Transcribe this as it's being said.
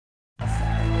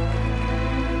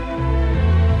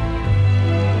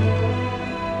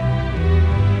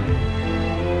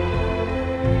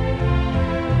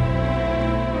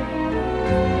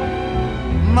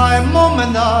mom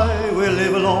and I, we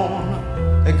live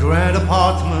alone. A grand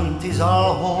apartment is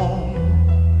our home.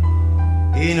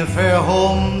 In a fair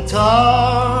home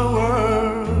towers,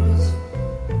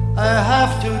 I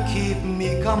have to keep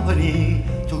me company.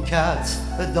 Two cats,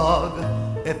 a dog,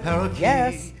 a parakeet.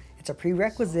 Yes, it's a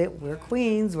prerequisite. We're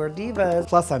queens, we're divas.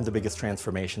 Plus, I'm the biggest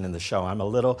transformation in the show. I'm a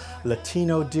little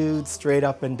Latino dude, straight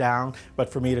up and down. But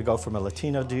for me to go from a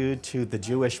Latino dude to the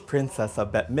Jewish princess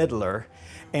of Bette Midler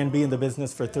and be in the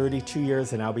business for 32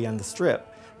 years and now be on the Strip,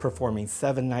 performing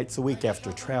 7 nights a week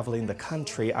after traveling the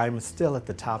country, I'm still at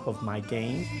the top of my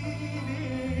game.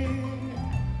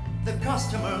 The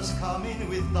customers come in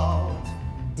with thought.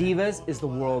 Divas is the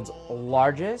world's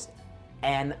largest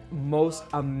and most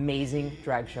amazing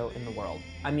drag show in the world.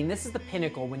 I mean, this is the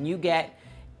pinnacle when you get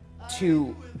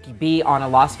to be on a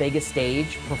Las Vegas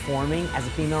stage performing as a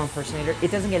female impersonator. It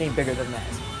doesn't get any bigger than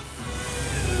this.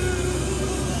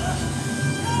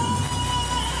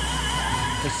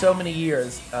 For so many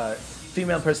years,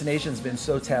 female impersonation has been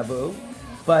so taboo,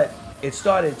 but it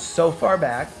started so far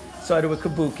back. It started with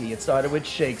Kabuki, it started with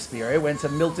Shakespeare, it went to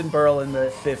Milton Berle in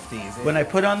the 50s. When I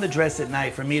put on the dress at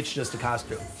night, for me it's just a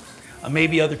costume.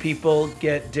 Maybe other people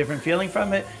get different feeling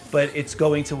from it, but it's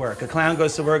going to work. A clown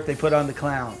goes to work, they put on the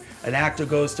clown. An actor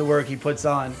goes to work, he puts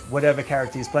on whatever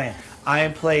character he's playing. I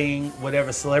am playing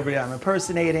whatever celebrity I'm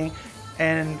impersonating,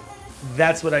 and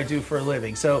that's what I do for a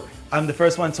living. So I'm the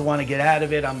first one to want to get out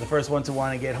of it. I'm the first one to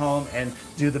want to get home and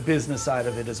do the business side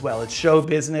of it as well. It's show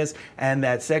business, and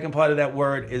that second part of that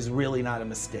word is really not a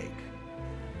mistake.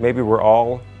 Maybe we're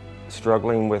all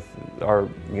struggling with our,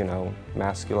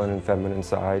 masculine and feminine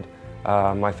side.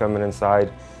 My feminine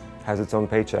side has its own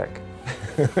paycheck.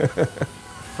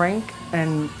 Frank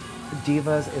and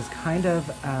Divas is kind of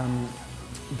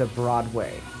the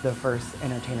Broadway. The first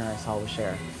entertainer I saw was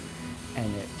Cher,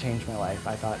 and it changed my life.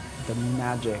 I thought the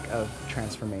magic of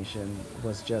transformation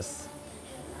was just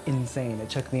insane. It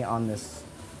took me on this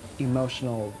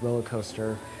emotional roller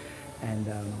coaster, and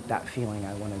that feeling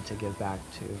I wanted to give back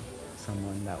to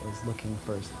someone that was looking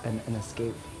for an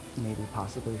escape, maybe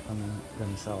possibly from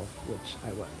themselves, which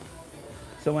I was.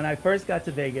 So when I first got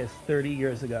to Vegas 30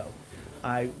 years ago,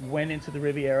 I went into the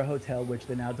Riviera Hotel, which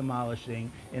they're now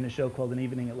demolishing, in a show called An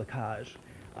Evening at La Cage.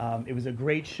 It was a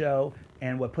great show,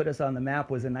 and what put us on the map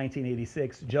was in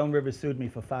 1986, Joan Rivers sued me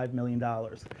for $5 million,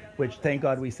 which thank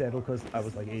God we settled because I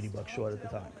was like 80 bucks short at the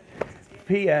time.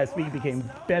 P.S. We became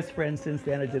best friends since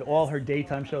then. I did all her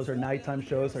daytime shows, her nighttime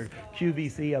shows, her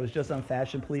QVC. I was just on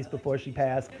Fashion Police before she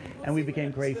passed, and we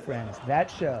became great friends. That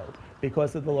show,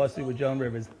 because of the lawsuit with Joan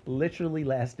Rivers, literally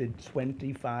lasted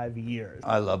 25 years.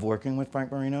 I love working with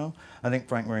Frank Marino. I think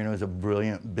Frank Marino is a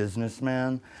brilliant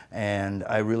businessman, and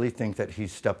I really think that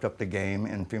he's stepped up the game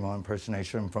in female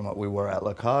impersonation from what we were at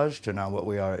La Cage to now what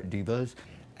we are at Divas.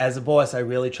 As a boss, I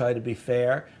really try to be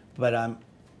fair, but I'm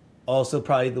also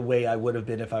probably the way I would have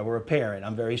been if I were a parent.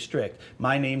 I'm very strict.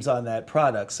 My name's on that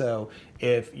product, so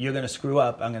if you're gonna screw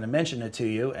up, I'm gonna mention it to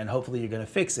you, and hopefully you're gonna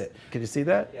fix it. Can you see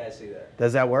that? Yeah, I see that.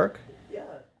 Does that work?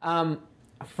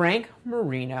 Frank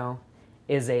Marino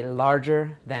is a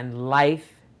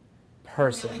larger-than-life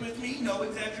person. With me, no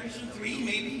exaggeration, 3,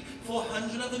 maybe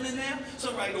 400 of them in there.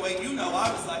 So right away,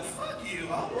 I was like, fuck you,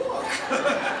 I'll walk.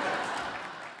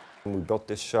 We built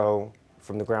this show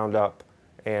from the ground up,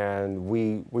 and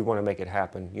we want to make it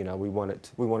happen. We want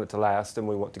it to last, and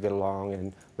we want to get along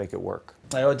and make it work.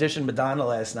 I auditioned Madonna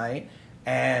last night,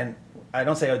 and I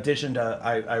don't say auditioned,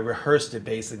 I rehearsed it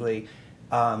basically.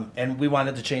 And we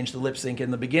wanted to change the lip sync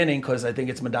in the beginning because I think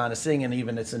it's Madonna singing,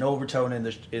 even it's an overtone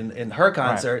in her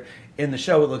concert. Right. In the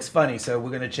show it looks funny, so we're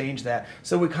going to change that.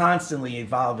 So we're constantly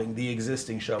evolving the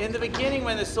existing show. In the beginning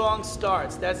when the song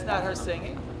starts, that's not her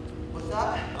singing. What's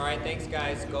that? All right, thanks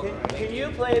guys. Go. Can you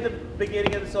play the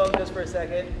beginning of the song just for a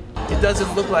second? It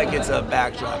doesn't look like it's a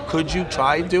backdrop. Could you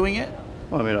try doing it?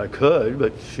 Well, I mean, I could,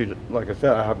 but she, like I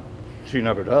said, she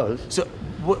never does. So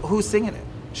who's singing it?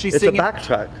 She's it's singing. A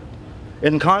backtrack.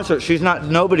 In concert,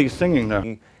 nobody's singing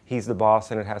there. He's the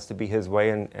boss, and it has to be his way,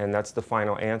 and that's the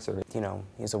final answer.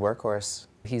 He's a workhorse.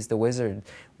 He's the wizard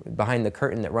behind the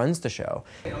curtain that runs the show.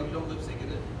 You don't lip sync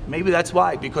it. Maybe that's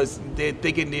why, because they're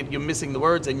thinking that you're missing the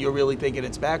words and you're really thinking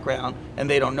it's background, and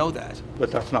they don't know that.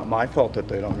 But that's not my fault that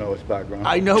they don't know it's background.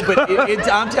 I know, but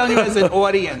I'm telling you as an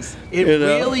audience, it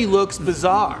really looks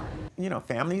bizarre.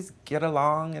 Families get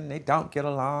along and they don't get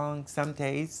along. Some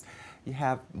days you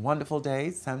have wonderful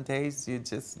days. Some days you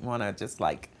just want to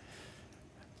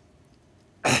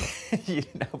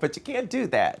but you can't do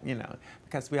that,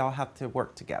 because we all have to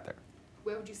work together.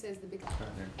 Where would you say is the biggest?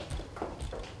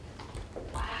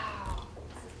 Wow,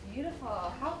 this is beautiful.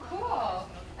 How cool.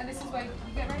 And this is where you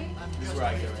get ready? This is where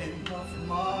I get ready.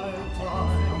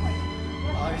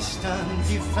 I stand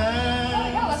defenseless. Oh,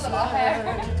 yeah, that's a lot of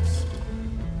hair.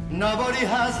 Nobody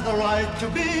has the right to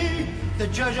be the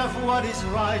judge of what is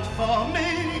right for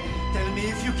me. Tell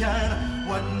me if you can,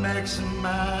 what makes a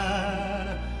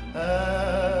man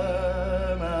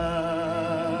a man?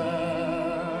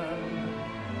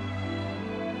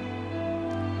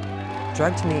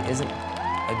 Drag to me isn't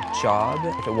a job.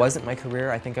 If it wasn't my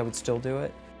career, I think I would still do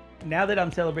it. Now that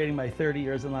I'm celebrating my 30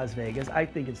 years in Las Vegas, I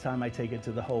think it's time I take it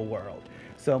to the whole world.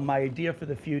 So my idea for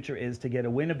the future is to get a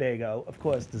Winnebago, of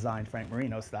course designed Frank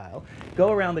Marino style,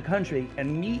 go around the country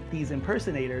and meet these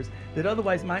impersonators that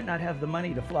otherwise might not have the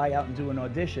money to fly out and do an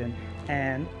audition,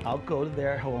 and I'll go to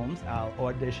their homes, I'll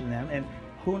audition them, and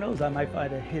who knows, I might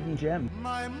find a hidden gem.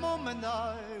 My mom and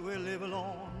I will live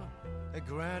alone. A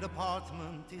grand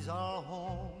apartment is our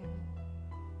home.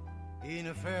 In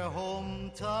a fair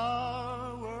hometown.